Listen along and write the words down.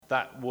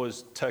That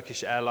was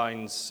Turkish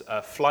Airlines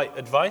flight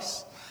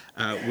advice,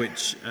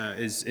 which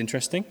is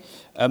interesting.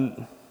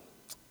 The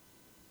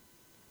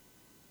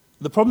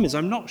problem is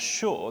I'm not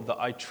sure that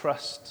I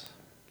trust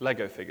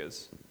Lego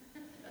figures.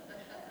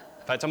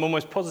 In fact, I'm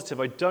almost positive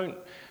I don't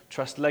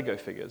trust Lego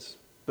figures.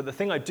 But the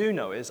thing I do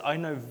know is I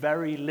know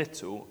very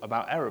little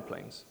about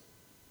aeroplanes.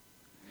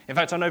 In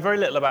fact, I know very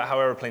little about how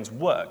aeroplanes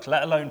work,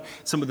 let alone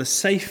some of the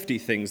safety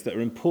things that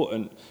are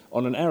important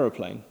on an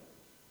aeroplane.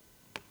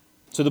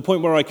 To the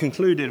point where I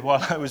concluded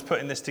while I was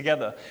putting this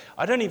together,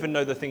 I don't even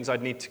know the things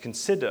I'd need to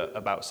consider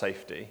about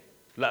safety,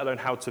 let alone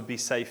how to be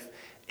safe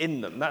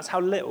in them. That's how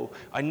little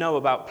I know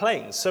about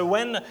planes. So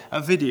when a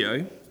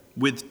video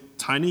with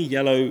tiny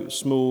yellow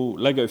small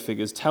Lego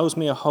figures tells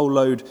me a whole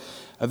load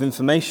of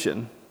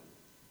information,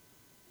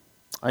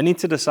 I need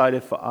to decide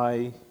if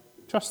I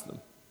trust them.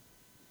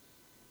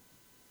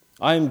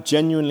 I am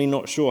genuinely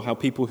not sure how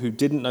people who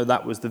didn't know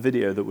that was the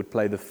video that would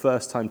play the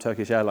first time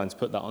Turkish Airlines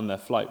put that on their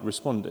flight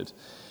responded.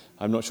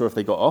 I'm not sure if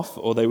they got off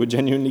or they were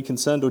genuinely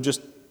concerned or just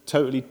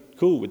totally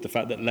cool with the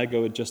fact that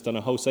Lego had just done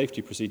a whole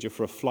safety procedure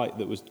for a flight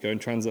that was going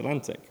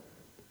transatlantic.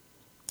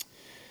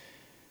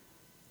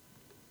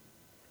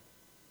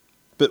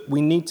 But we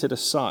need to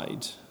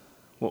decide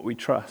what we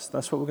trust.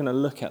 That's what we're going to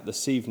look at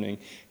this evening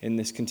in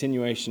this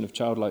continuation of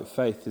childlike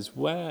faith, is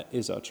where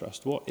is our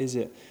trust? What is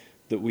it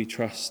that we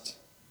trust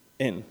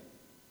in?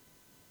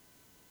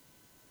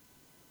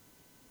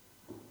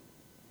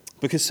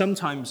 Because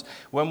sometimes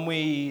when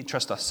we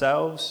trust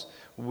ourselves,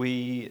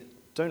 we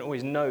don't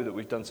always know that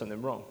we've done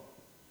something wrong.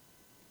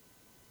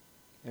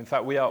 In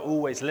fact, we are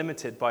always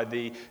limited by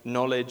the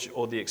knowledge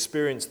or the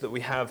experience that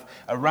we have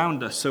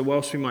around us. So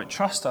whilst we might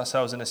trust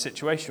ourselves in a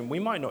situation, we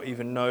might not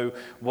even know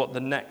what the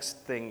next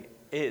thing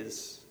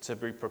is to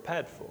be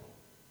prepared for.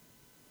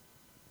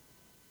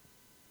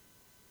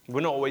 We're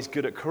not always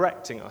good at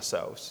correcting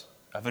ourselves,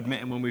 of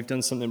admitting when we've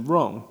done something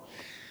wrong.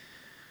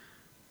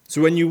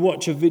 So when you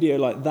watch a video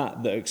like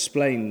that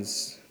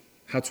explains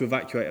how to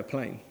evacuate a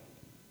plane,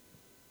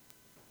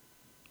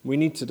 we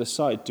need to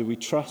decide, do we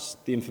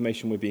trust the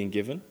information we're being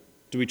given?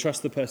 Do we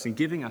trust the person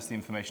giving us the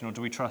information, or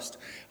do we trust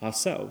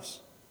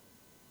ourselves?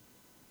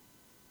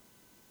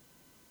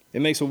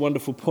 It makes a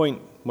wonderful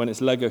point when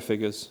it's Lego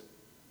figures.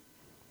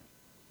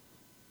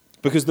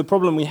 Because the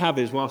problem we have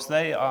is, whilst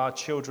they are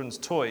children's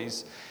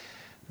toys,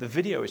 the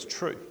video is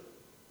true.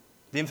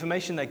 The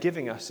information they're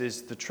giving us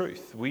is the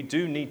truth. We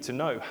do need to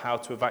know how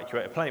to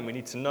evacuate a plane. We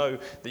need to know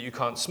that you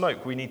can't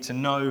smoke. We need to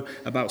know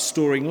about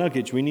storing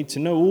luggage. We need to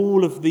know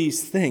all of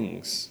these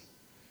things.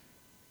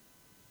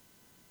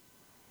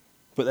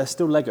 But they're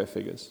still Lego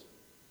figures.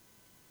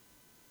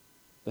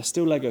 They're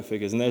still Lego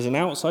figures, and there's an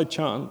outside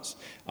chance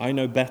I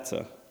know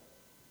better.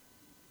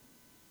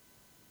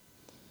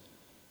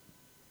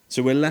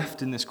 So we're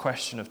left in this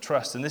question of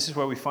trust, and this is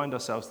where we find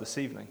ourselves this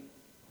evening.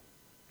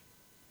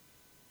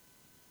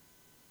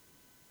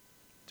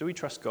 Do we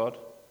trust God?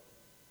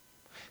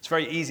 It's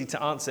very easy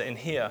to answer in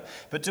here,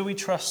 but do we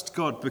trust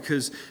God?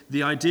 Because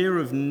the idea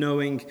of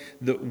knowing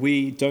that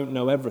we don't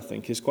know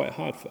everything is quite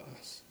hard for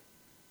us.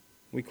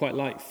 We quite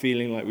like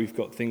feeling like we've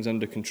got things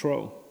under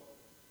control.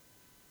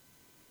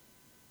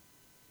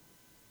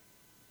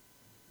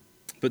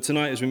 But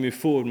tonight, as we move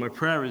forward, my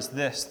prayer is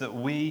this, that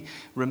we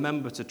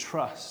remember to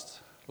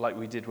trust like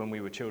we did when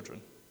we were children.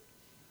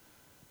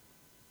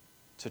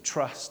 To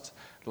trust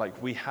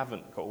like we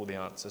haven't got all the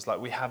answers, like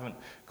we haven't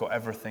got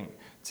everything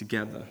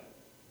together.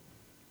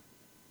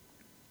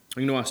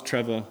 I'm going to ask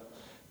Trevor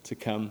to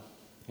come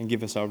and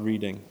give us our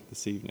reading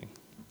this evening.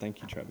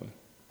 Thank you, Trevor.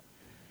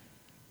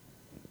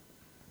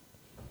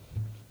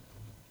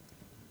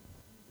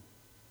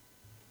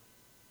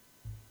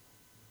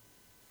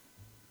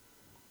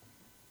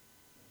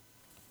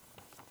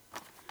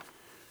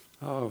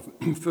 Our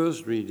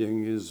first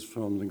reading is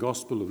from the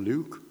Gospel of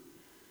Luke,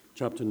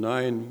 chapter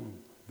 9,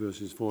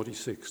 verses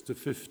 46 to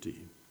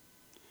 50,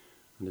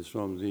 and it's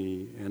from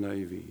the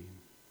NIV.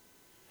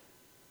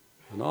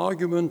 An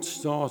argument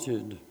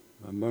started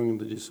among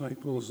the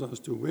disciples as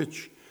to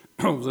which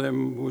of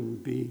them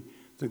would be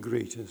the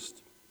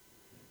greatest.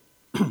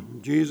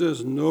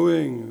 Jesus,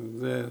 knowing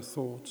their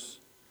thoughts,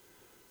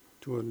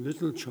 he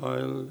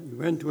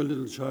went to a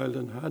little child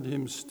and had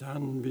him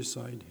stand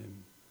beside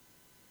him.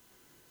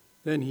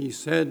 Then he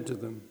said to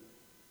them,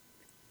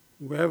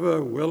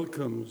 "Whoever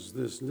welcomes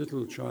this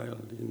little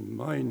child in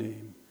my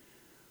name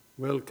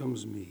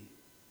welcomes me.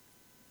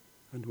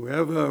 And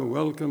whoever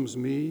welcomes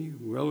me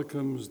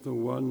welcomes the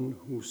one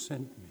who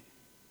sent me.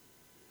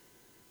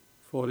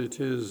 For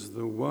it is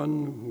the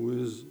one who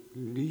is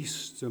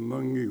least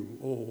among you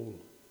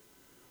all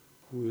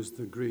who is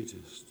the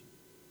greatest."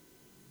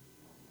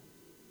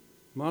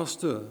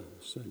 "Master,"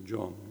 said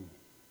John,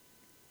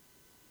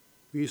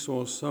 "we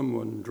saw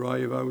someone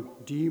drive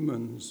out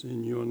demons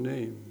in your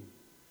name,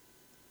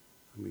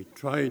 and we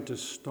tried to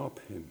stop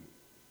him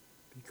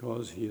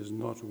because he is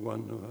not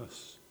one of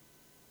us."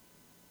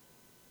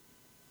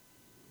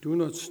 "Do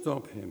not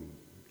stop him,"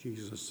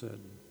 Jesus said,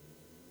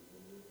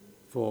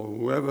 "for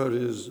whoever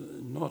is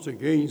not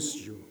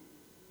against you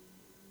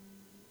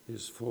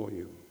is for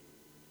you."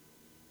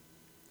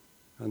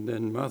 And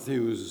then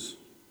Matthew's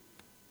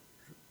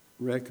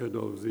record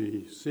of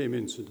the same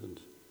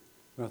incident,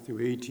 Matthew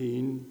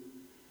 18,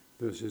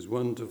 verses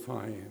 1 to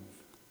 5.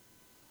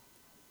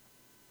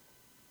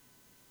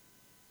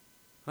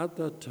 At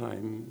that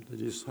time, the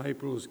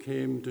disciples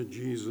came to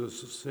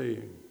Jesus,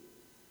 saying,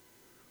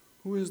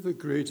 "Who is the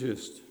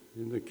greatest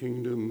in the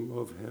kingdom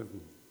of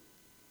heaven?"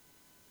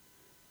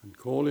 And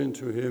calling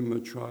to him a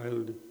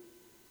child,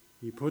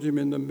 he put him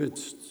in the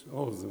midst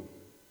of them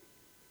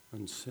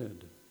and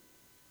said,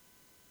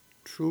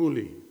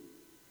 "Truly,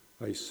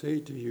 I say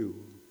to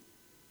you,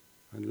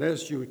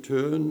 unless you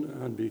turn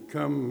and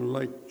become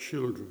like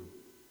children,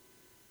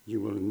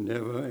 you will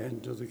never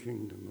enter the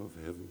kingdom of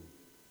heaven.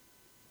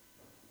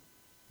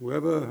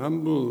 Whoever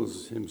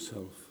humbles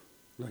himself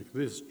like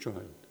this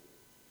child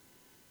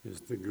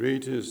is the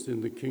greatest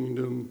in the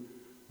kingdom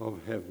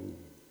of heaven.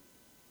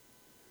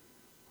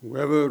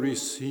 Whoever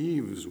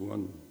receives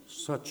one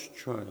such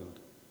child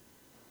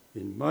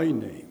in my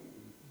name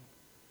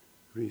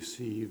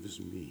receives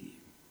me."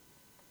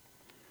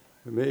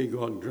 And may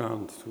God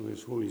grant through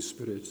his Holy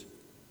Spirit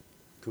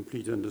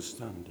complete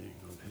understanding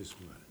of his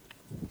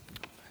word.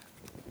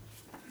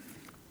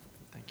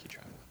 Thank you,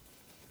 Trevor.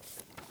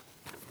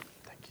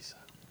 Thank you, sir.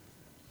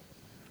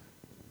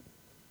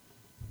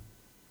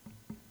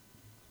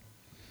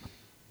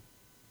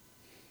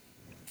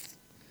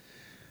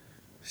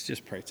 Let's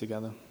just pray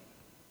together.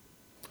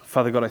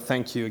 Father God, I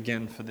thank you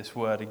again for this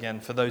word,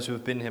 again, for those who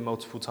have been here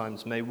multiple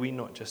times. May we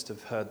not just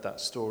have heard that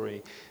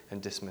story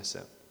and dismiss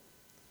it.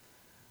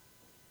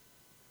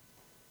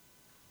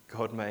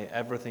 God, may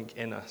everything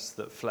in us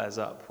that flares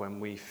up when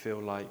we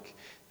feel like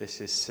this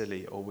is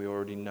silly or we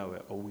already know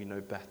it or we know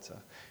better.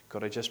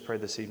 God, I just pray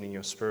this evening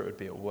your Spirit would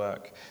be at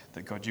work,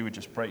 that God, you would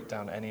just break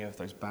down any of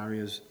those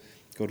barriers.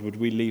 God, would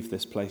we leave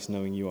this place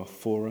knowing you are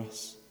for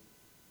us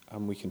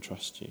and we can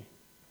trust you.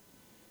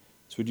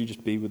 So would you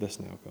just be with us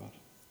now, God?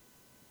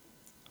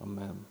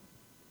 Amen.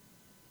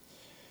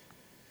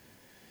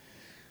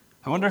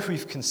 I wonder if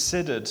we've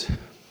considered,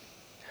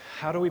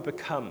 how do we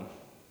become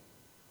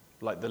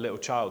like the little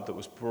child that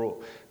was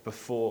brought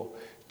before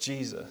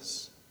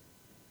Jesus?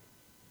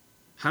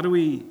 How do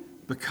we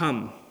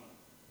become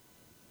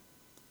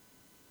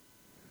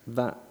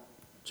that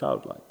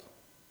childlike?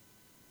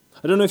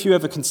 I don't know if you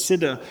ever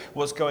consider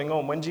what's going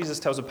on. When Jesus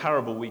tells a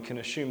parable, we can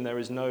assume there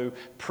is no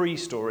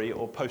pre-story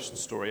or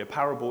post-story. A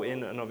parable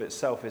in and of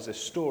itself is a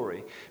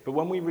story. But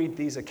when we read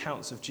these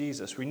accounts of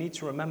Jesus, we need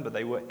to remember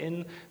they were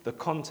in the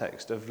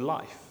context of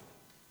life.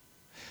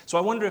 So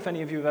I wonder if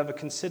any of you have ever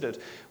considered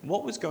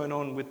what was going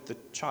on with the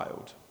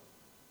child.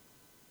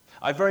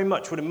 I very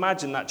much would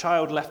imagine that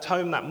child left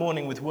home that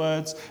morning with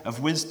words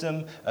of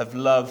wisdom, of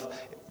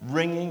love,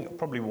 ringing,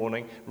 probably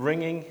warning,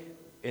 ringing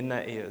in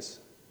their ears.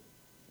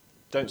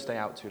 Don't stay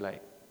out too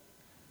late.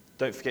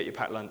 Don't forget your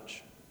packed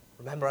lunch.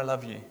 Remember, I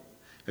love you.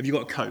 Have you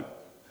got a coat?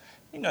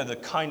 You know, the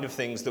kind of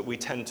things that we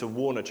tend to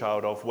warn a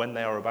child of when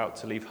they are about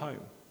to leave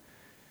home.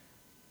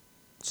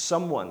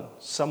 Someone,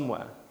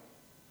 somewhere,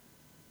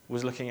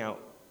 was looking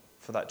out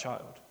for that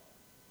child.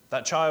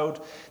 That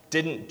child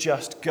didn't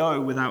just go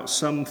without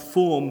some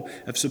form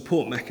of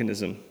support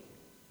mechanism.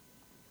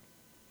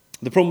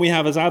 The problem we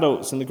have as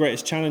adults and the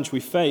greatest challenge we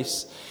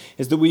face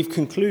is that we've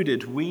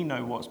concluded we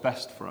know what's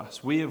best for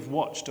us. We have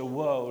watched a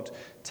world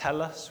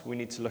tell us we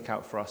need to look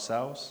out for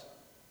ourselves.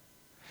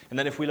 And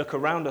then if we look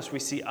around us, we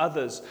see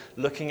others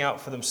looking out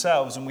for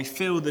themselves and we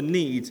feel the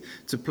need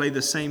to play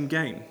the same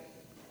game.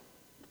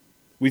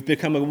 We've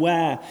become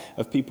aware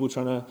of people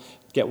trying to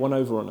get one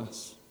over on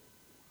us.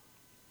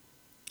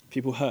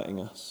 People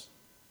hurting us.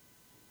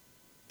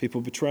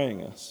 People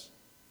betraying us.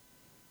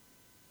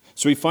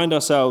 So we find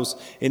ourselves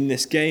in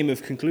this game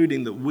of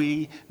concluding that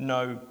we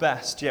know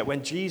best. Yet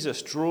when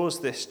Jesus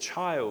draws this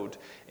child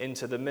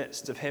into the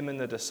midst of him and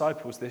the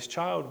disciples, this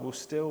child will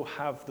still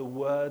have the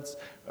words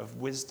of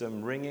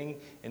wisdom ringing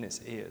in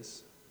its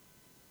ears.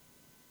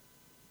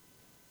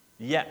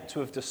 Yet to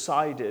have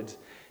decided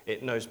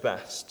it knows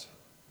best.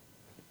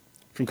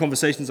 From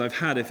conversations I've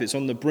had, if it's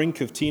on the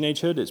brink of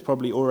teenagehood, it's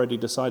probably already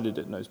decided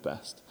it knows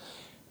best.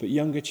 But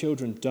younger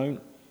children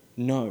don't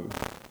know.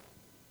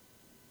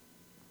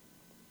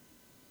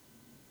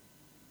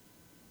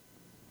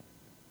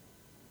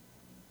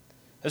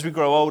 As we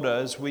grow older,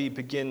 as we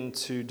begin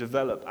to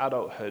develop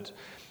adulthood,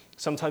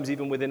 sometimes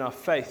even within our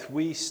faith,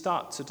 we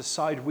start to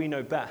decide we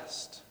know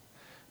best.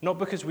 Not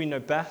because we know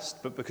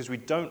best, but because we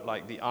don't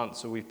like the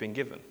answer we've been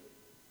given.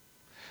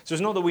 So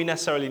it's not that we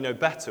necessarily know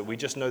better, we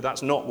just know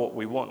that's not what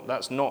we want.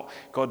 That's not,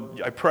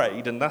 God, I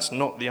prayed, and that's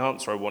not the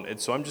answer I wanted,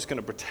 so I'm just going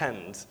to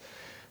pretend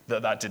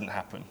that that didn't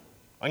happen.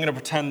 I'm going to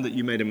pretend that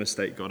you made a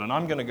mistake, God, and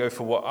I'm going to go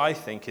for what I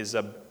think is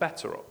a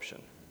better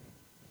option.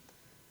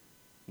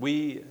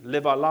 We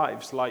live our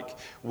lives like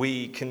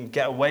we can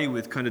get away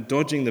with kind of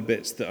dodging the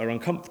bits that are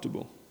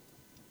uncomfortable,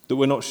 that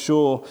we're not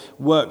sure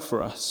work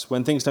for us.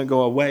 When things don't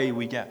go our way,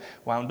 we get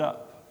wound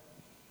up.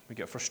 We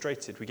get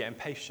frustrated. We get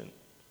impatient.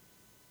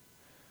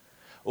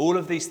 All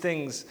of these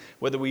things,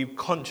 whether we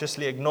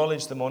consciously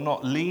acknowledge them or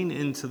not, lean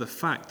into the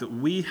fact that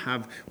we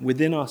have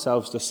within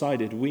ourselves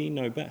decided we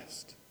know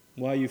best.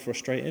 Why are you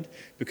frustrated?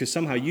 Because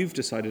somehow you've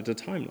decided a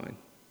timeline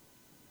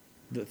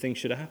that things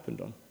should have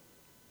happened on.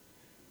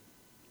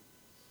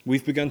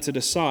 We've begun to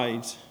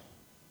decide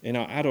in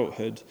our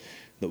adulthood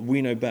that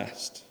we know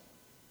best.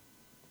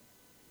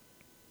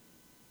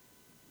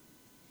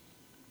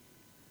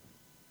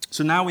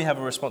 So now we have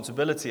a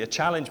responsibility, a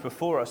challenge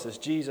before us as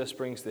Jesus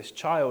brings this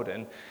child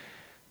in,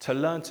 to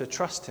learn to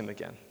trust him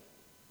again.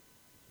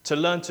 To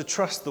learn to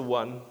trust the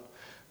one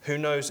who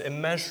knows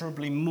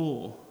immeasurably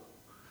more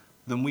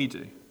than we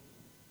do.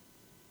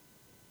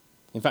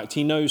 In fact,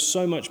 he knows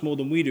so much more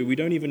than we do. We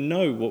don't even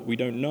know what we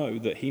don't know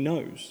that he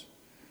knows.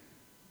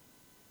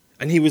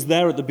 And he was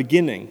there at the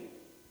beginning.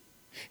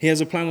 He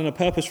has a plan and a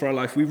purpose for our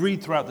life. We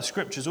read throughout the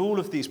scriptures all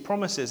of these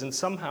promises, and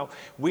somehow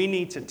we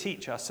need to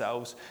teach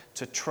ourselves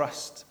to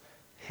trust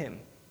him.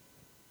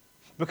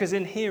 Because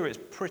in here it's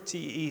pretty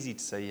easy to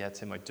say, yeah,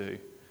 Tim, I do.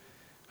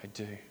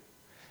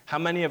 How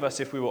many of us,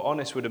 if we were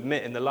honest, would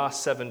admit in the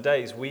last 7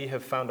 days we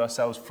have found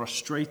ourselves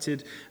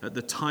frustrated at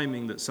the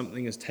timing that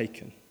something has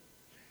taken?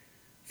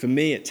 For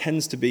me, it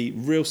tends to be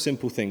real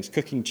simple things.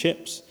 Cooking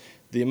chips,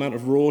 the amount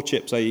of raw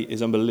chips I eat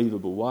is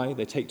unbelievable. Why?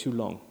 They take too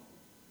long.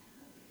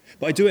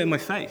 But I do it in my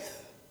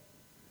faith.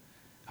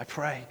 I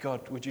pray,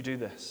 God, would you do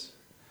this?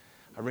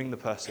 I ring the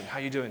person. How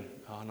are you doing?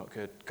 Oh, not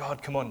good.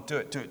 God, come on, do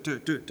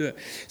it.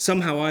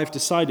 Somehow I've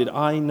decided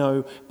I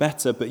know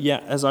better, but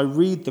yet as I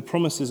read the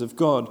promises of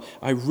God,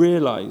 I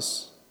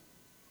realize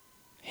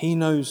he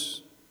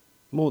knows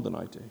more than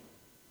I do.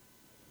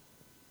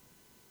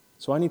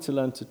 So I need to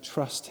learn to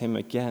trust him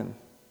again.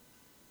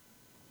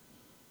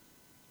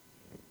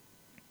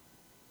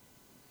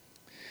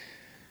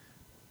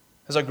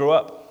 As I grew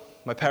up,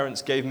 my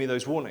parents gave me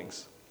those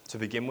warnings. To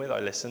begin with, I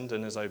listened,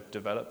 and as I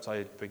developed,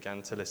 I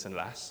began to listen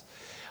less.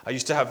 I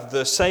used to have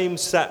the same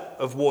set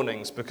of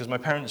warnings because my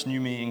parents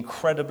knew me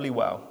incredibly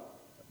well.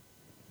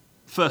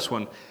 First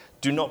one,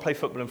 do not play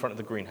football in front of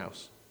the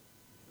greenhouse.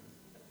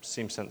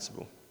 Seems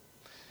sensible.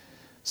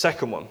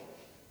 Second one,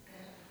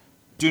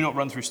 do not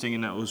run through stinging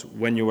nettles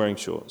when you're wearing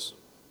shorts.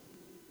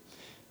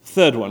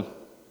 Third one,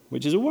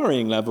 which is a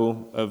worrying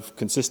level of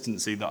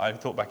consistency that I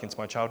thought back into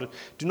my childhood,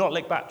 do not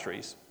lick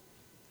batteries.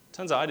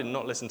 Turns out I did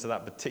not listen to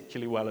that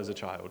particularly well as a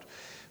child.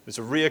 It's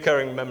a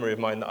reoccurring memory of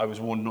mine that I was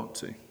warned not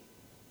to.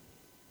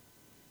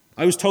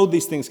 I was told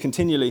these things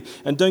continually,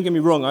 and don't get me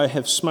wrong, I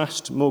have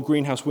smashed more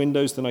greenhouse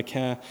windows than I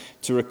care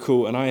to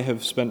recall, and I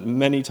have spent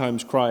many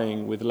times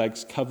crying with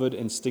legs covered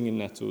in stinging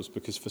nettles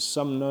because for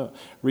some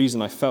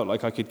reason I felt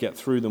like I could get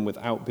through them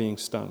without being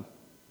stung.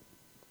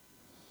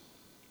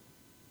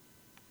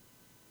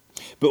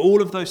 But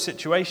all of those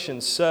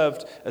situations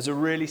served as a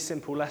really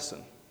simple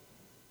lesson.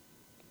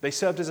 They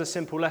served as a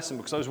simple lesson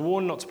because I was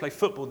warned not to play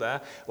football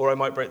there or I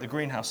might break the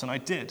greenhouse, and I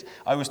did.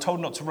 I was told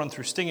not to run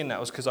through stinging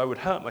nettles because I would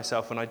hurt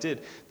myself, and I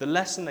did. The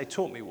lesson they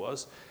taught me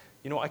was,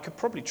 I could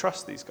probably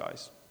trust these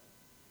guys.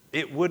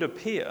 It would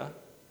appear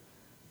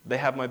they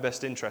have my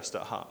best interest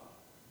at heart.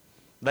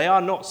 They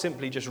are not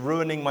simply just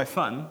ruining my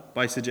fun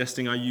by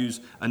suggesting I use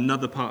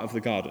another part of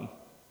the garden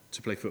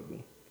to play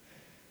football.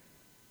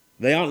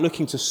 They aren't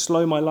looking to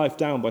slow my life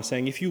down by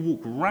saying, if you walk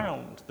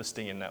round the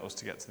stinging nettles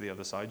to get to the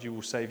other side, you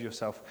will save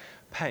yourself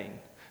pain.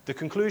 The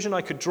conclusion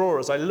I could draw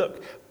as I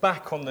look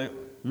back on the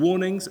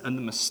warnings and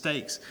the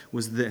mistakes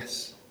was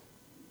this.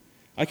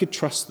 I could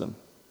trust them.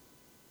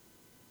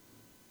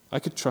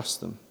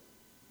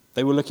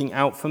 They were looking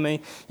out for me.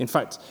 In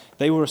fact,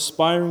 they were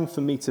aspiring for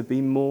me to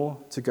be more,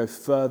 to go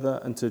further,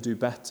 and to do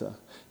better.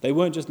 They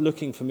weren't just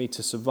looking for me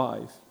to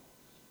survive.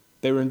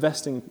 They were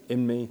investing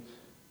in me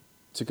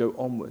to go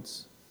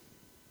onwards.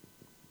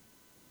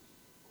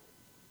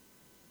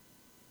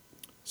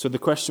 So the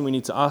question we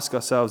need to ask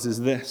ourselves is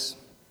this.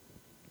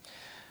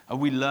 Are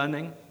we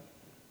learning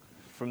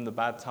from the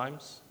bad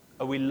times?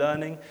 Are we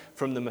learning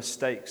from the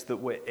mistakes that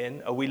we're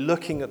in? Are we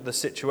looking at the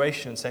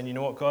situation and saying, you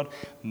know what, God,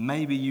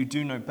 maybe you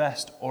do know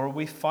best? Or are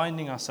we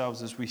finding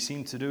ourselves, as we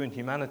seem to do in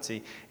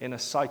humanity, in a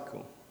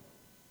cycle?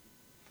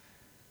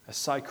 A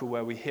cycle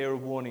where we hear a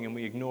warning and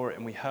we ignore it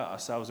and we hurt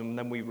ourselves, and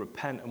then we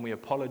repent and we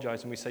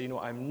apologize and we say, you know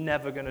what, I'm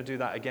never going to do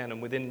that again.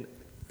 And within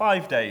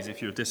 5 days,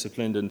 if you're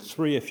disciplined, and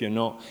 3 if you're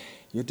not,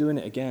 you're doing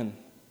it again.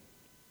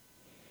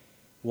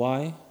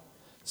 Why?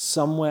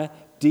 Somewhere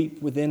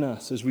deep within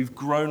us, as we've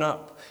grown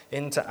up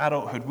into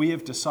adulthood, we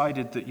have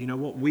decided that, you know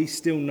what, we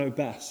still know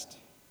best.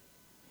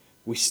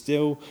 We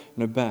still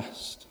know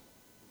best.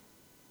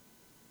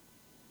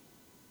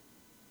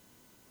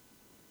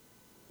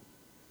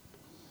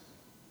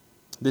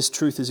 This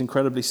truth is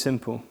incredibly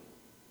simple.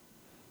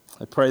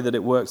 I pray that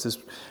it works as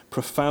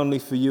profoundly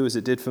for you as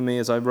it did for me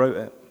as I wrote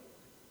it.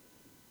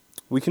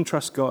 We can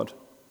trust God.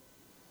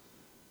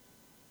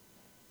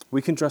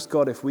 We can trust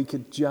God if we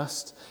could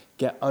just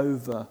get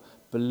over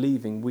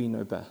believing we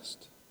know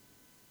best.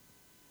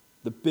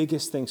 The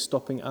biggest thing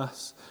stopping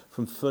us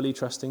from fully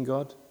trusting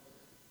God,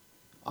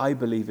 I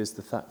believe, is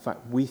the fact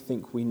we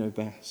think we know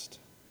best.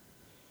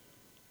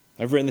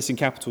 I've written this in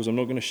capitals. I'm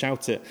not going to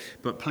shout it,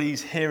 but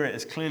please hear it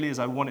as clearly as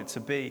I want it to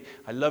be.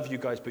 I love you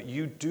guys, but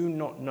you do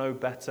not know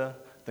better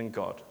than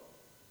God.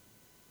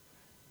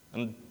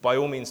 And by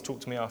all means,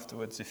 talk to me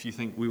afterwards if you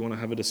think we want to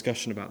have a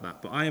discussion about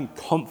that. But I am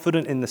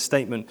confident in the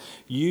statement,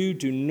 you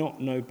do not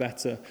know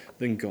better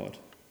than God.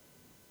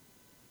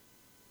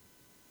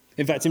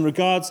 In fact, in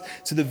regards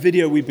to the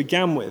video we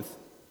began with,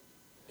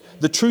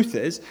 the truth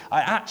is,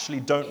 I actually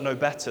don't know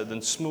better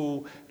than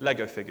small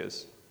Lego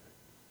figures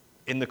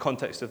in the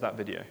context of that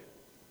video.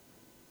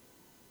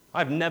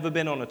 I've never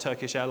been on a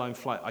Turkish airline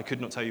flight. I could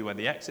not tell you where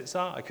the exits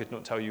are. I could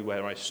not tell you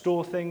where I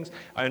store things.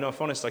 I know,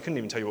 if honest, I couldn't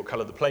even tell you what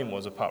color the plane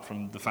was, apart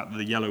from the fact that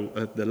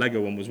the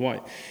Lego one was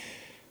white.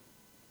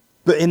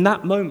 But in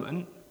that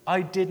moment,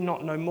 I did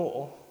not know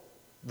more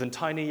than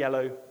tiny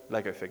yellow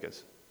Lego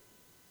figures.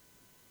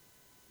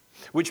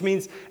 Which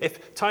means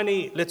if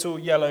tiny little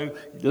yellow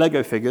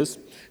Lego figures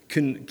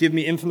can give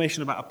me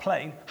information about a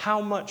plane, how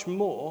much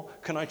more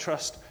can I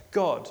trust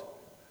God,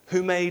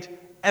 who made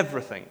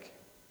everything?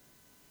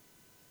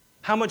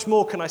 How much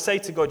more can I say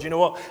to God, you know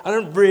what, I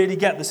don't really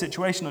get the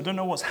situation, I don't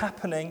know what's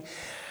happening,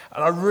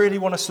 and I really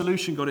want a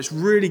solution, God, it's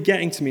really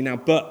getting to me now,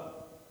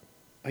 but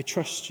I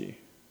trust you.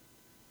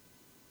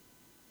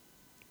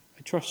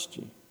 I trust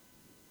you.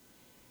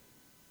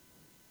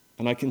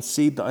 And I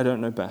concede that I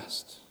don't know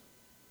best.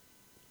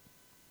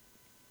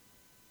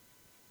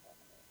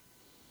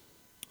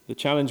 The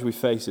challenge we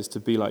face is to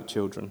be like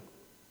children.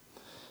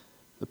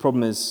 The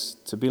problem is,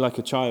 to be like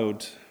a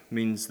child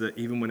means that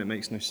even when it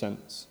makes no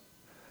sense,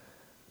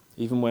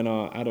 even when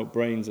our adult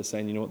brains are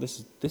saying, you know what,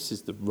 this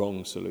is the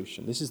wrong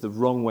solution. This is the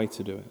wrong way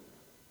to do it.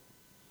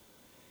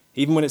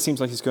 Even when it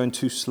seems like it's going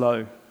too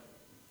slow.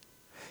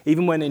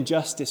 Even when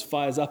injustice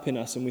fires up in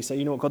us and we say,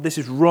 you know what, God, this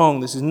is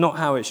wrong. This is not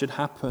how it should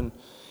happen.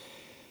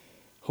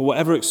 Or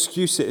whatever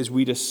excuse it is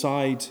we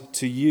decide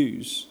to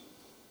use.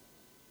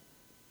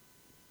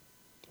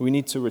 We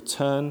need to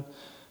return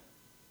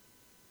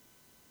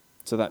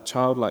to that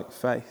childlike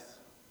faith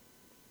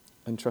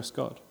and trust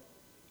God.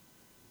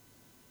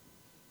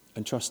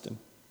 And trust him.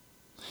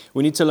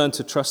 We need to learn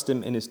to trust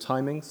him in his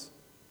timings.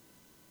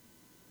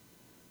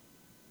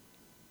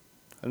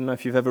 I don't know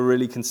if you've ever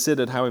really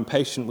considered how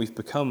impatient we've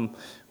become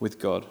with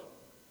God.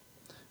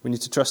 We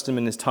need to trust him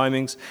in his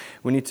timings.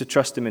 We need to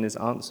trust him in his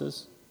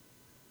answers.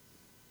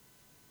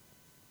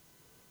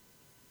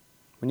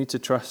 We need to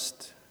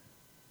trust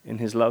in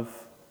his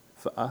love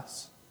for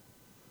us.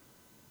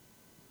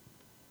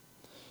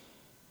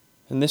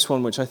 And this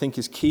one, which I think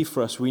is key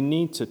for us, we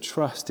need to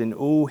trust in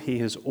all he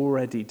has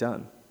already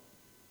done.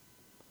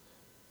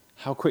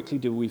 How quickly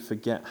do we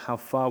forget how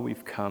far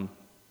we've come?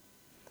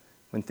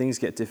 When things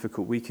get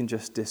difficult, we can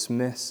just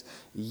dismiss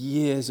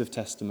years of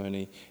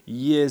testimony,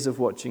 years of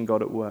watching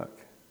God at work.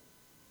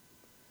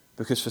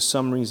 Because for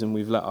some reason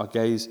we've let our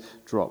gaze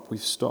drop.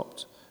 We've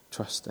stopped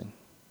trusting.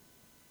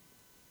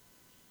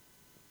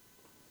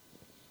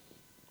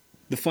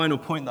 The final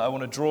point that I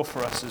want to draw for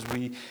us as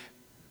we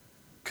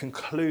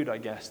conclude, I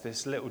guess,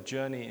 this little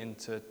journey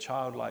into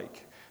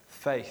childlike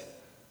faith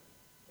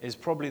is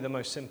probably the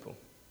most simple.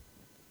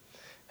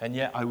 And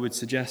yet I would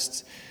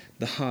suggest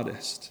the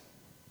hardest.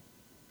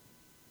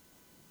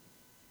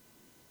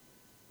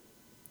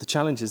 The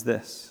challenge is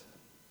this: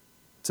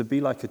 to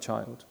be like a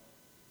child.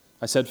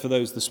 I said for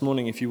those this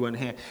morning, if you weren't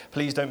here,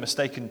 please don't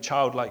mistake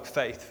childlike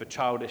faith for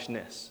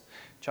childishness.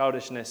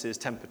 Childishness is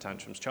temper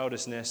tantrums.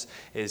 Childishness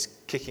is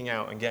kicking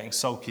out and getting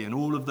sulky and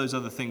all of those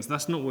other things.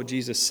 That's not what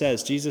Jesus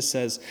says. Jesus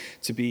says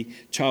to be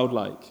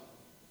childlike.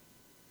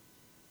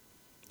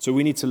 So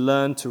we need to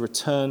learn to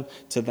return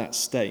to that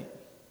state.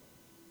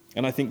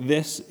 And I think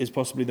this is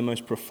possibly the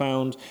most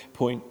profound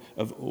point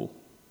of all.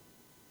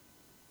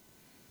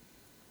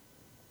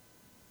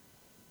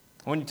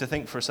 I want you to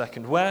think for a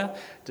second, where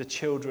do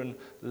children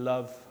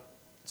love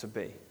to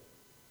be?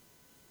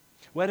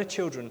 Where do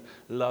children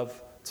love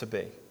to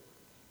be?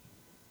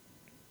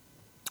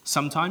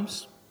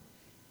 Sometimes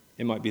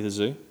it might be the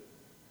zoo.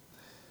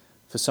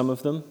 For some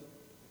of them,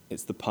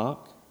 it's the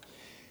park.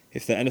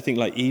 If they're anything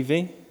like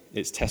Evie,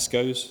 it's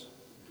Tesco's.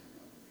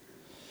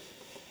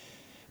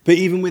 But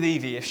even with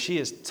Evie, if she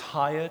is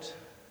tired,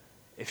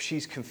 if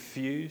she's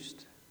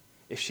confused,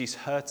 if she's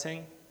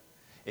hurting,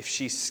 if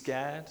she's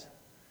scared,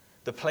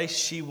 the place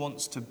she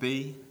wants to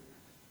be,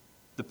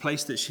 the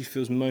place that she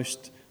feels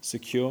most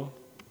secure,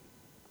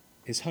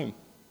 is home.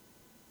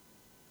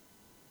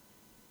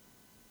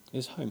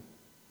 Is home.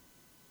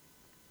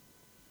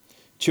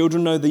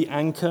 Children know the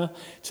anchor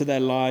to their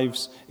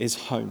lives is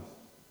home.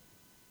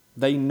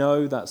 They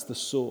know that's the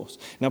source.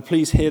 Now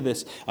please hear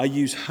this. I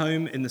use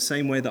home in the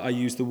same way that I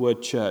use the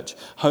word church.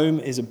 Home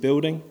is a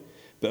building,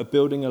 but a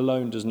building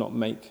alone does not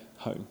make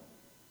home.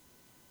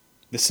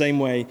 The same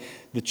way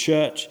the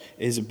church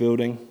is a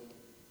building,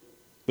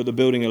 but the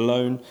building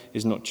alone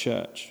is not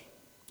church.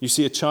 You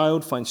see, a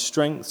child finds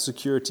strength,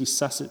 security,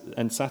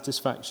 and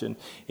satisfaction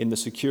in the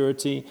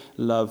security,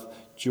 love,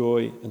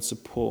 joy, and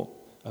support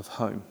of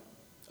home,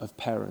 of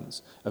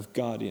parents, of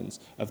guardians,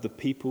 of the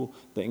people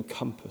that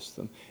encompass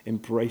them,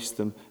 embrace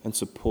them, and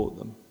support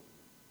them.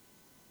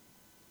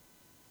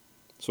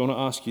 So I want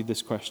to ask you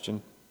this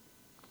question.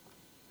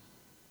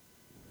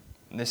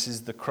 And this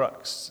is the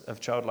crux of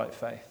childlike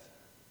faith.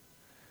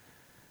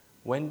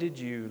 When did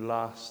you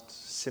last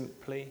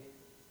simply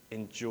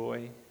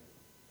enjoy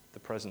the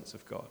presence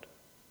of God?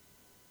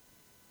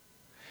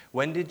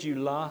 When did you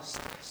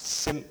last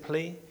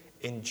simply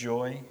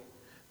enjoy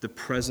the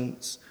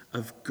presence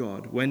of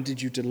God? When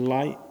did you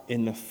delight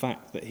in the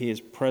fact that he is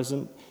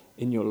present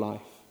in your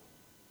life?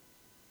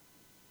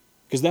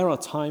 Because there are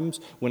times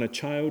when a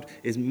child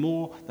is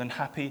more than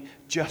happy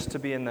just to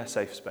be in their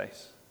safe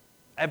space.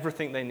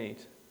 Everything they need.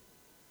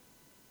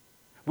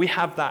 We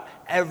have that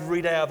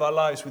every day of our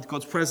lives with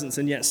God's presence,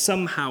 and yet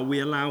somehow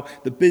we allow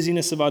the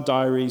busyness of our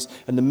diaries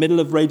and the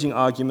middle of raging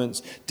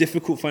arguments,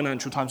 difficult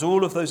financial times,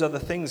 all of those other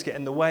things get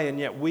in the way, and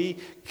yet we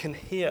can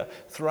hear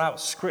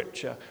throughout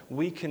Scripture,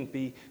 we can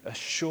be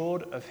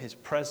assured of his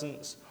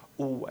presence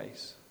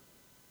always.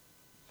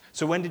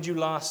 So when did you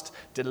last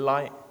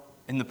delight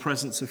in the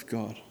presence of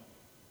God?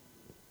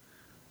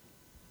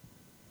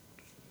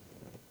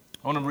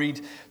 I want to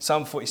read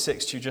Psalm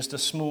 46 to you, just a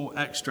small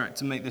extract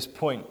to make this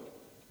point.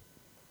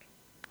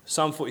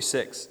 Psalm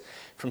 46,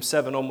 from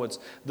 7 onwards.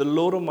 The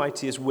Lord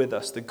Almighty is with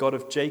us. The God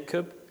of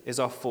Jacob is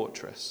our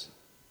fortress.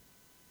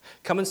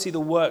 Come and see the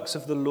works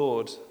of the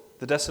Lord,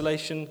 the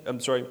desolations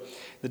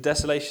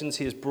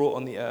he has brought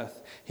on the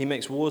earth. He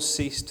makes wars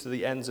cease to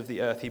the ends of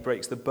the earth. He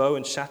breaks the bow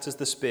and shatters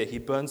the spear. He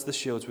burns the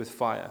shields with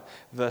fire.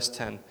 Verse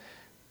 10.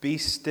 Be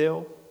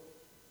still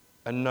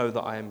and know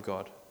that I am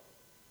God.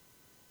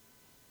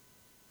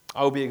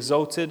 I will be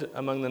exalted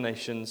among the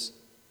nations.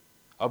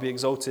 I'll be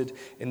exalted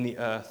in the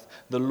earth.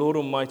 The Lord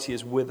Almighty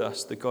is with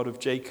us. The God of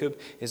Jacob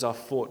is our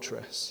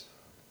fortress.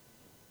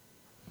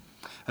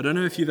 I don't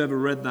know if you've ever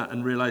read that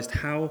and realized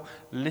how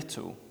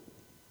little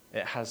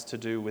it has to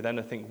do with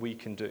anything we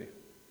can do.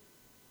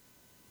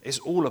 It's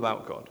all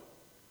about God.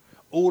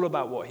 All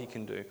about what he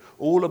can do.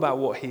 All about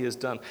what he has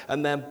done.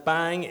 And then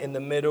bang in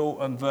the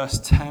middle of verse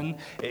 10,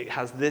 it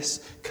has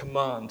this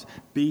command.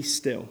 Be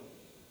still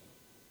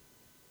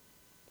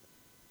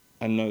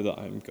and know that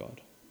I am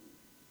God.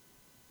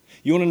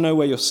 You want to know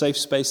where your safe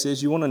space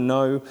is? You want to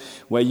know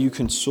where you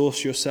can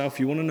source yourself?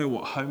 You want to know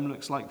what home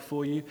looks like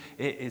for you?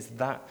 It is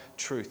that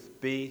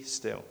truth. Be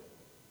still.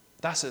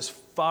 That's as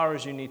far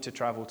as you need to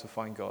travel to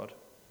find God.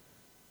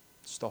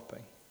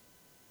 Stopping.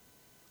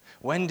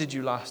 When did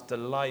you last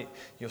delight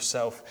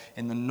yourself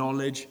in the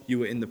knowledge you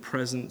were in the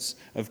presence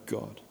of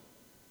God?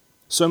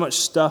 So much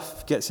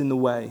stuff gets in the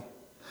way.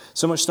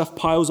 So much stuff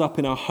piles up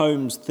in our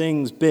homes,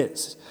 things,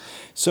 bits.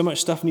 So much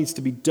stuff needs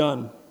to be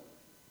done.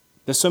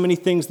 There's so many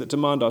things that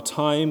demand our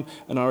time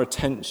and our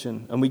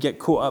attention, and we get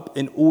caught up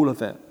in all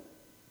of it.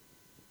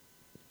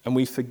 And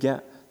we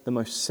forget the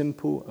most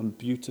simple and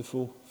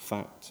beautiful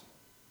fact.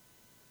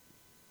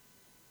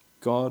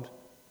 God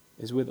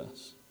is with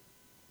us.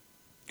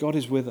 God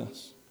is with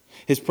us.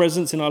 His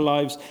presence in our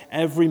lives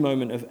every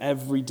moment of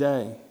every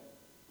day.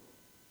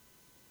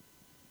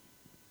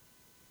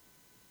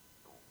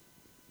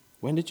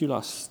 When did you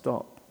last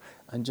stop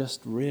and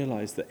just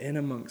realize that in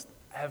amongst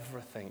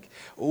everything,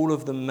 all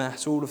of the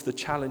mess, all of the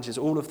challenges,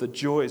 all of the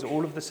joys,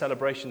 all of the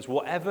celebrations,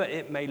 whatever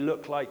it may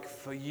look like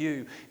for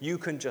you, you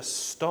can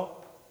just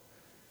stop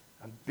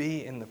and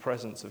be in the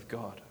presence of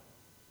God.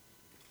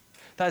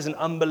 That is an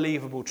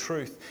unbelievable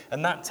truth,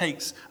 and that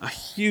takes a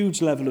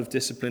huge level of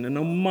discipline, an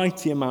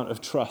almighty amount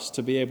of trust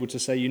to be able to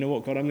say, you know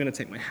what, God, I'm going to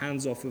take my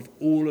hands off of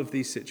all of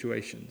these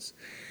situations.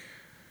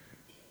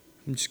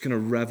 I'm just going to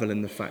revel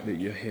in the fact that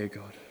you're here,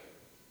 God.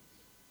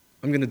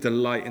 I'm going to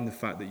delight in the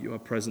fact that you are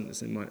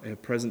present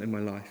in my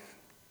life.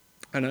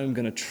 And I'm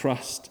going to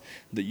trust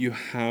that you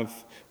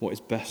have what is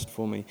best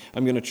for me.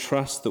 I'm going to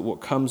trust that what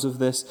comes of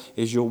this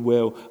is your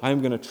will.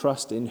 I'm going to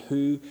trust in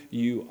who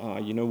you are.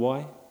 You know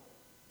why?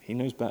 He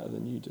knows better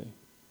than you do.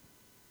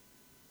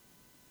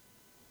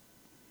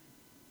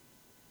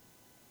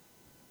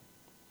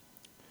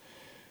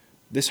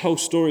 This whole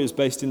story is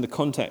based in the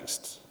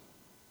context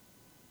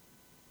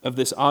of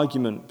this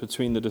argument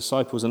between the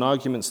disciples. An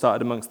argument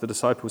started amongst the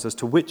disciples as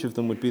to which of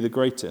them would be the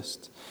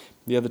greatest.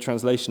 The other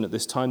translation, at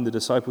this time, the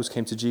disciples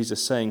came to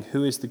Jesus saying,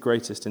 "Who is the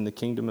greatest in the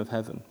kingdom of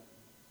heaven?"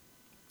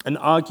 An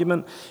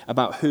argument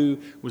about who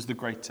was the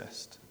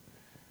greatest.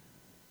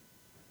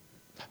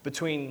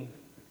 Between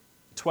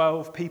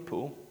 12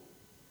 people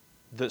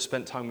that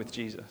spent time with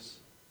Jesus.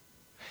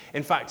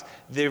 In fact,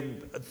 the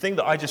thing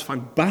that I just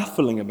find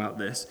baffling about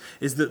this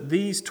is that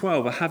these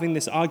 12 are having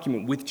this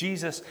argument with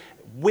Jesus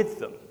with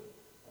them.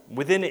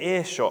 Within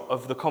earshot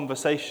of the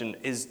conversation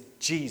is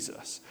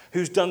Jesus,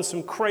 who's done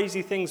some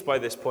crazy things by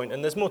this point,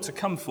 and there's more to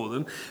come for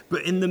them.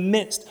 But in the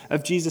midst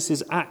of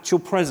Jesus' actual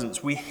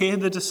presence, we hear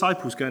the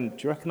disciples going, "Do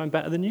you reckon I'm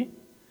better than you?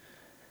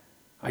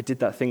 I did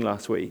that thing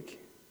last week."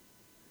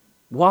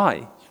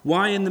 Why?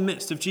 Why in the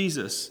midst of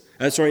Jesus?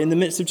 In the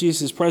midst of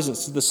Jesus'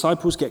 presence, the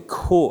disciples get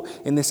caught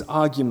in this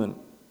argument.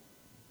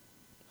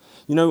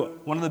 You know,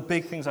 one of the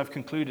big things I've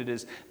concluded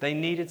is they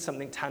needed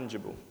something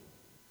tangible.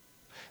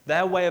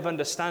 Their way of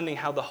understanding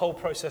how the whole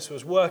process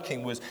was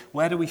working was,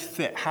 where do we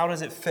fit? How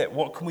does it fit?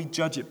 What can we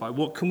judge it by?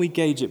 What can we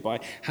gauge it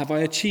by? Have I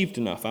achieved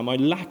enough? Am I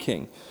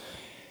lacking?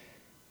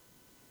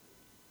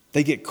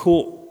 They get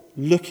caught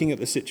looking at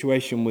the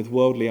situation with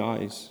worldly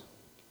eyes.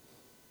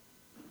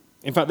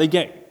 In fact, they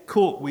get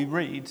caught, we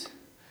read,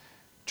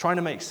 trying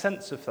to make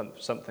sense of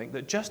something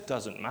that just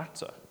doesn't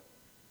matter.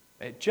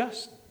 It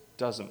just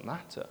doesn't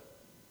matter.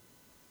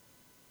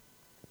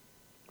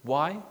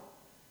 Why?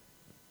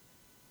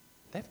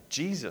 They have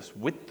Jesus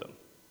with them.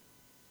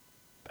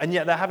 And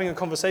yet they're having a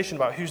conversation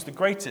about who's the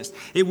greatest.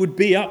 It would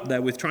be up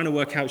there with trying to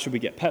work out, should we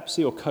get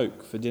Pepsi or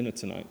Coke for dinner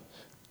tonight?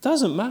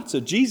 Doesn't matter.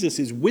 Jesus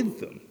is with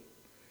them.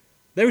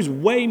 There is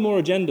way more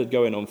agenda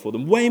going on for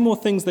them, way more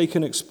things they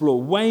can explore,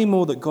 way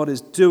more that God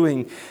is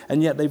doing,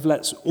 and yet they've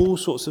let all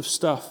sorts of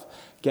stuff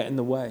get in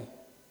the way.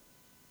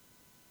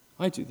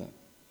 I do that.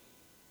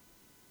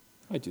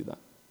 It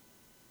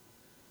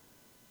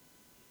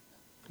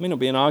may not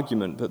be an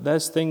argument, but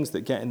there's things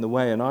that get in the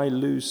way, and I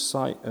lose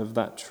sight of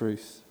that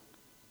truth.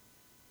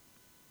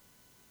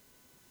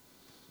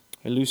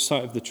 I lose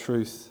sight of the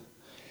truth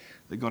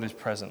that God is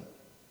present,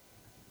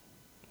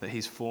 that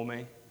he's for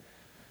me,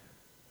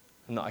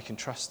 and that I can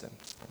trust him.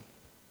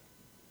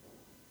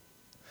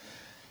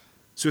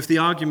 So if the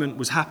argument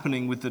was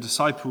happening with the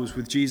disciples,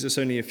 with Jesus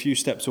only a few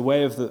steps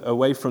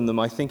away from them,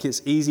 I think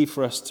it's easy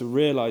for us to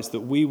realize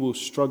that we will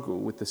struggle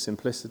with the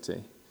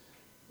simplicity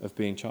of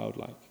being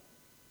childlike.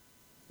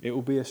 It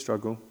will be a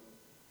struggle.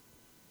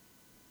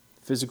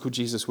 Physical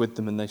Jesus with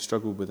them, and they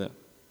struggled with it.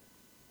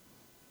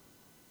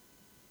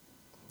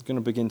 I'm going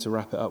to begin to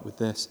wrap it up with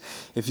this.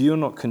 If you're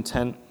not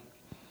content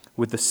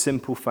with the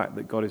simple fact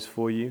that God is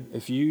for you,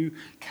 if you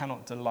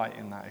cannot delight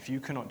in that, if you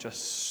cannot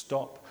just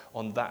stop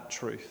on that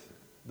truth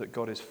that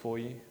God is for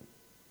you,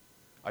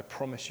 I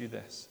promise you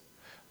this,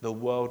 the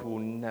world will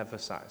never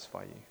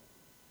satisfy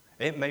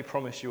you. It may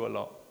promise you a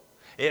lot.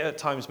 It at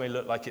times may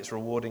look like it's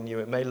rewarding you.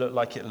 It may look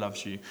like it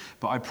loves you.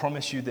 But I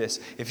promise you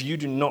this, if you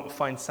do not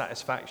find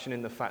satisfaction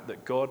in the fact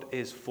that God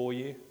is for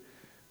you,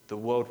 the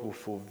world will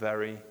fall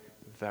very,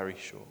 very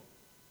short.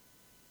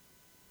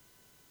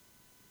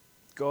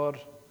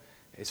 God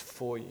is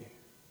for you.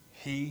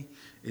 He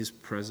is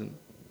present.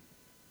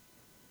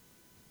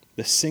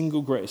 The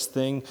single greatest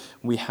thing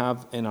we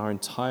have in our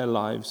entire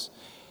lives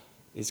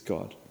is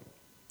God.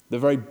 The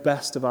very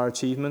best of our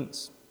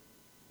achievements,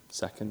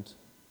 second.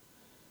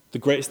 The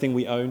greatest thing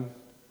we own,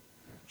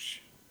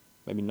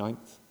 maybe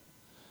ninth.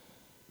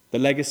 The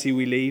legacy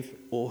we leave,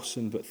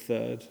 awesome, but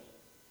third.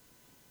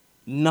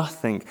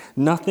 Nothing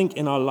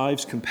in our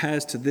lives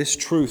compares to this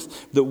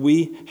truth that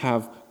we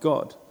have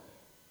God.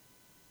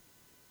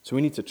 So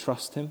we need to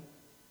trust him,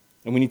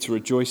 and we need to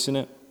rejoice in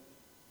it,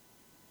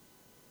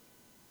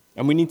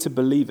 and we need to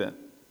believe it.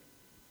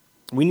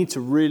 We need to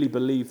really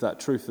believe that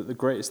truth, that the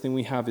greatest thing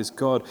we have is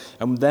God,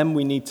 and then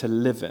we need to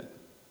live it.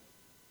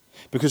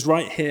 Because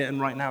right here and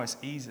right now it's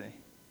easy.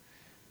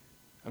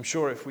 I'm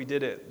sure if we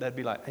did it, they'd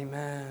be like,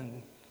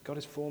 amen, God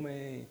is for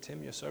me,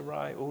 Tim, you're so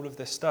right, all of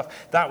this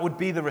stuff. That would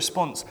be the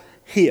response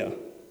here.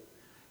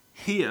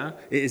 Here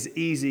it is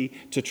easy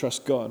to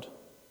trust God.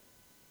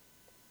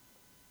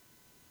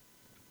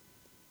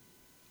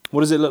 What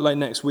does it look like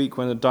next week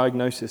when the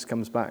diagnosis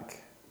comes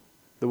back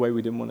the way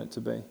we didn't want it to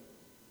be?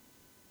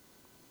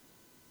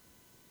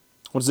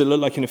 What does it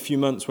look like in a few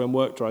months when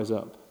work dries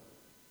up?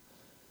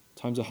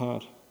 Times are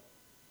hard.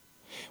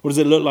 What does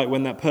it look like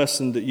when that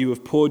person that you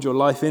have poured your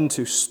life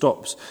into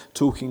stops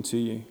talking to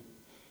you?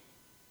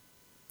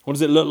 What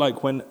does it look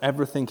like when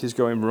everything is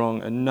going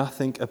wrong and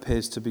nothing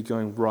appears to be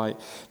going right?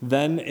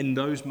 Then in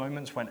those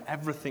moments when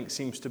everything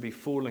seems to be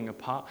falling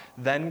apart,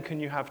 then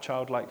can you have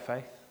childlike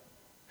faith?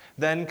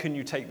 Then can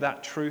you take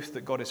that truth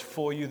that God is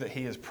for you, that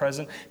he is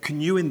present?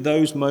 Can you in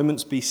those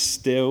moments be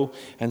still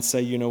and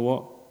say, you know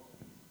what?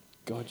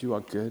 God, you are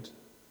good.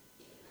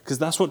 Because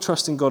that's what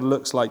trusting God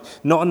looks like.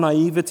 Not a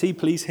naivety,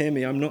 please hear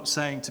me. I'm not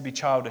saying to be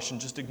childish and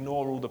just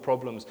ignore all the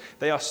problems.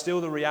 They are still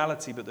the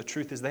reality, but the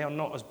truth is they are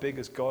not as big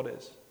as God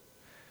is.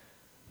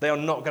 They are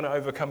not going to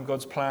overcome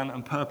God's plan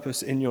and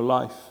purpose in your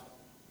life.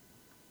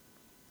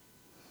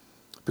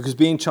 Because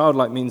being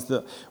childlike means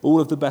that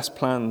all of the best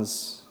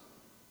plans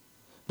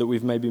that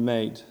we've maybe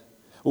made,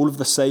 all of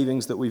the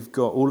savings that we've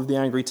got, all of the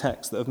angry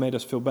texts that have made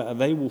us feel better,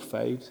 they will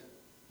fade.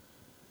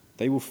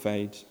 They will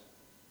fade.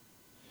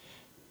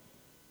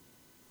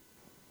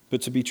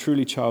 But to be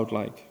truly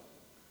childlike,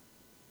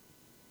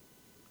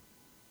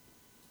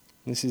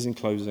 this is in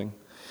closing,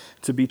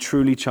 to be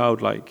truly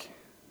childlike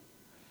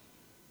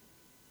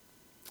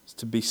is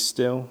to be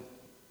still,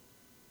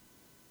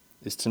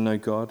 is to know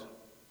God,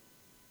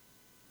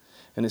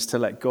 and it's to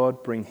let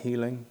God bring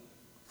healing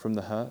from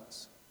the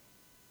hurts.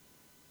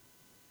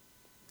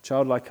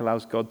 Childlike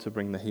allows God to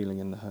bring the healing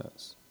in the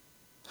hurts.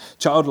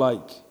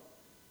 Childlike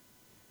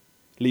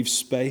leaves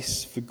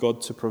space for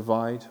God to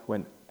provide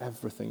when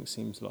everything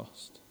seems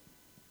lost.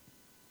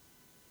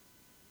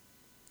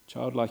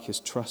 Childlike is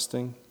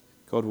trusting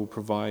God will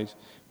provide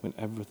when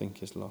everything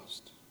is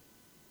lost.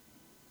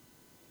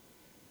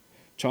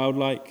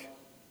 Childlike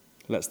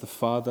lets the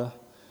Father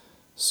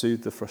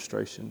soothe the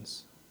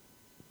frustrations.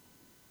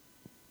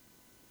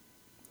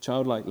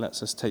 Childlike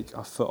lets us take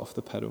our foot off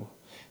the pedal,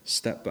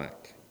 step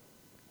back.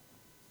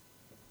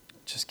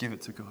 Just give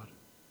it to God.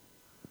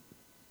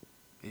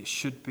 It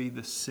should be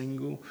the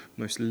single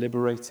most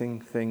liberating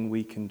thing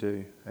we can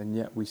do, and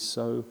yet we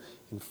so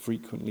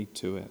infrequently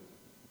do it.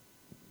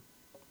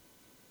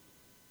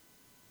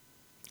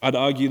 I'd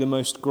argue the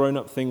most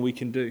grown-up thing we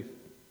can do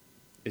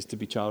is to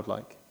be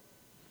childlike.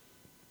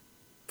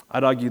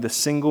 I'd argue the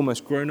single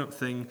most grown-up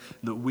thing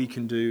that we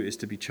can do is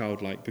to be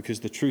childlike, because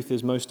the truth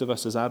is most of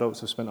us as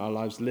adults have spent our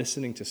lives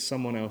listening to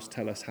someone else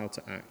tell us how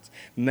to act.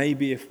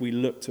 Maybe if we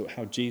looked at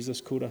how Jesus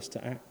called us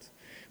to act,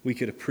 we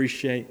could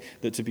appreciate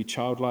that to be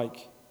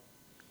childlike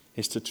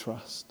is to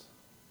trust,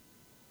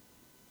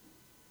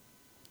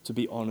 to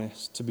be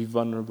honest, to be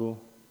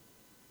vulnerable.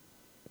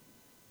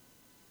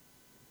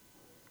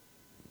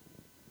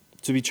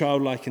 To be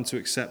childlike and to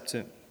accept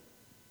it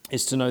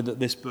is to know that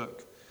this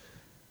book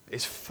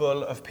is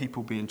full of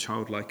people being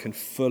childlike and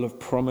full of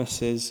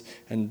promises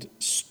and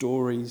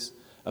stories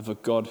of a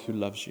God who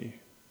loves you.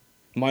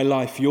 My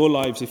life, your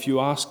lives, if you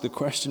ask the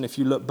question, if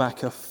you look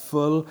back, are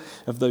full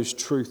of those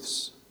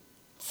truths,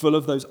 full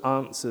of those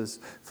answers,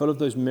 full of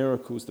those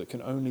miracles that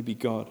can only be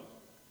God.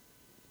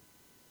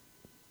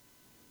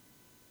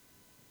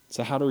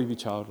 So how do we be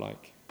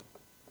childlike?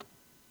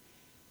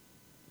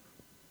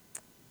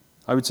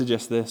 I would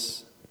suggest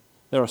this.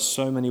 There are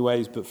so many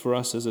ways, but for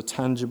us as a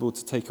tangible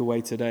to take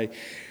away today,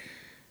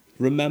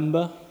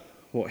 remember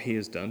what he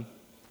has done.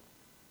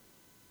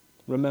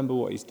 Remember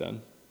what he's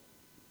done.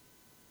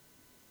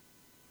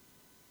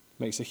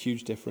 Makes a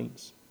huge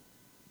difference.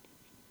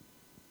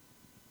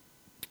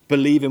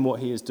 Believe in what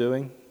he is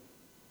doing.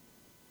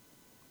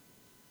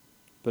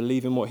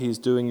 Believe in what he is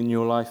doing in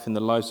your life, in the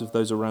lives of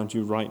those around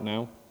you right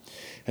now.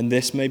 And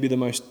this may be the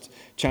most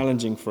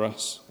challenging for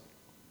us.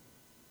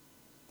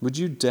 Would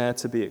you dare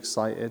to be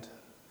excited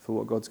for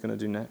what God's going to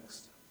do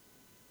next?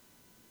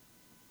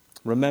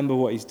 Remember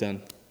what he's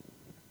done.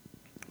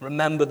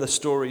 Remember the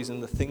stories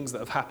and the things that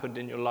have happened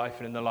in your life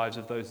and in the lives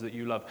of those that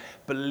you love.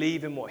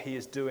 Believe in what he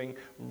is doing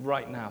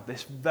right now,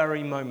 this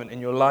very moment in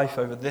your life,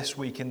 over this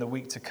week, in the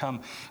week to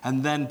come.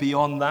 And then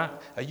beyond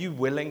that, are you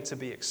willing to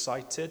be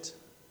excited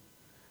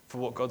for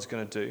what God's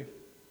going to do?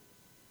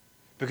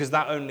 Because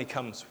that only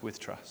comes with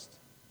trust.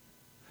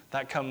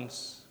 That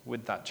comes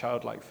with that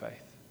childlike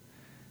faith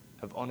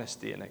of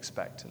honesty and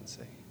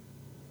expectancy.